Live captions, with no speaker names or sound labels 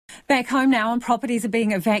Back home now, and properties are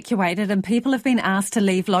being evacuated and people have been asked to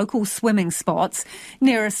leave local swimming spots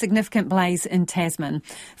near a significant blaze in Tasman.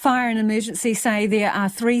 Fire and emergency say there are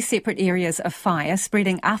 3 separate areas of fire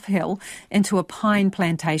spreading uphill into a pine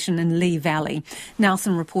plantation in Lee Valley.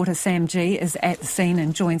 Nelson reporter Sam G is at the scene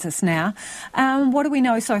and joins us now. What do we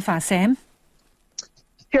know so far, Sam?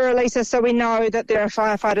 Here, Lisa, so we know that there are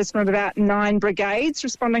firefighters from about 9 brigades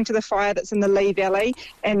responding to the fire that's in the Lee Valley,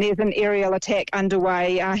 and there's an aerial attack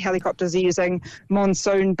underway. Helicopters are using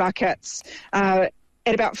monsoon buckets. At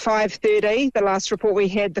about 5:30, the last report we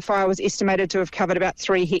had, the fire was estimated to have covered about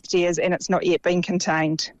 3 hectares and it's not yet been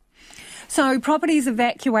contained. So properties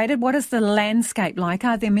evacuated, what is the landscape like?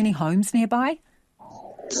 Are there many homes nearby?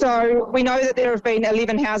 So we know that there have been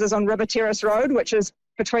 11 houses on River Terrace Road, which is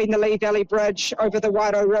between the Lee Valley Bridge over the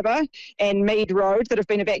Wairau River and Mead Road, that have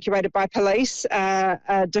been evacuated by police.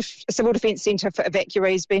 A civil defence centre for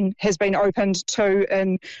evacuees has been opened too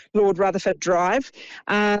in Lord Rutherford Drive.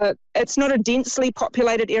 It's not a densely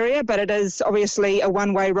populated area, but it is obviously a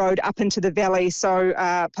one-way road up into the valley, so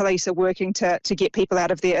police are working to get people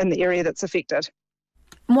out of there in the area that's affected.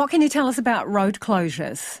 What can you tell us about road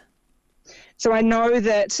closures? So I know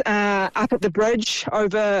that up at the bridge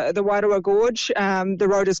over the Wairau Gorge, the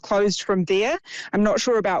road is closed from there. I'm not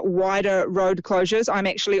sure about wider road closures. I'm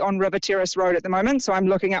actually on River Terrace Road at the moment, so I'm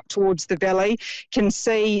looking up towards the valley. Can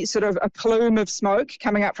see sort of a plume of smoke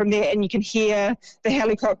coming up from there, and you can hear the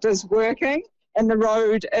helicopters working. And the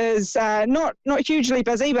road is not hugely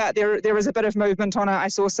busy, but there is a bit of movement on it. I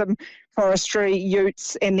saw some forestry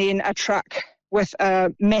utes and then a truck with a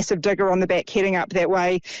massive digger on the back heading up that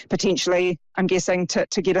way, potentially, I'm guessing, to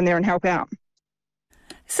get in there and help out.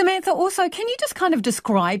 Samantha, also, can you just kind of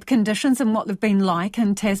describe conditions and what they've been like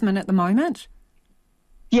in Tasman at the moment?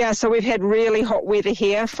 Yeah, so we've had really hot weather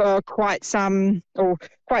here for quite some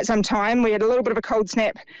time. We had a little bit of a cold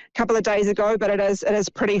snap a couple of days ago, but it is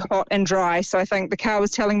pretty hot and dry. So I think the car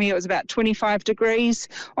was telling me it was about 25 degrees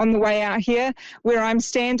on the way out here. Where I'm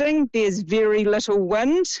standing, there's very little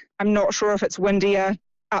wind. I'm not sure if it's windier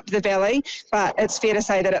up the valley, but it's fair to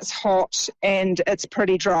say that it's hot and it's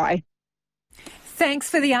pretty dry.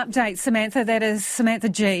 Thanks for the update, Samantha. That is Samantha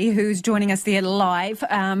G, who's joining us there live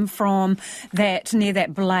from near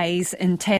that blaze in Tasman.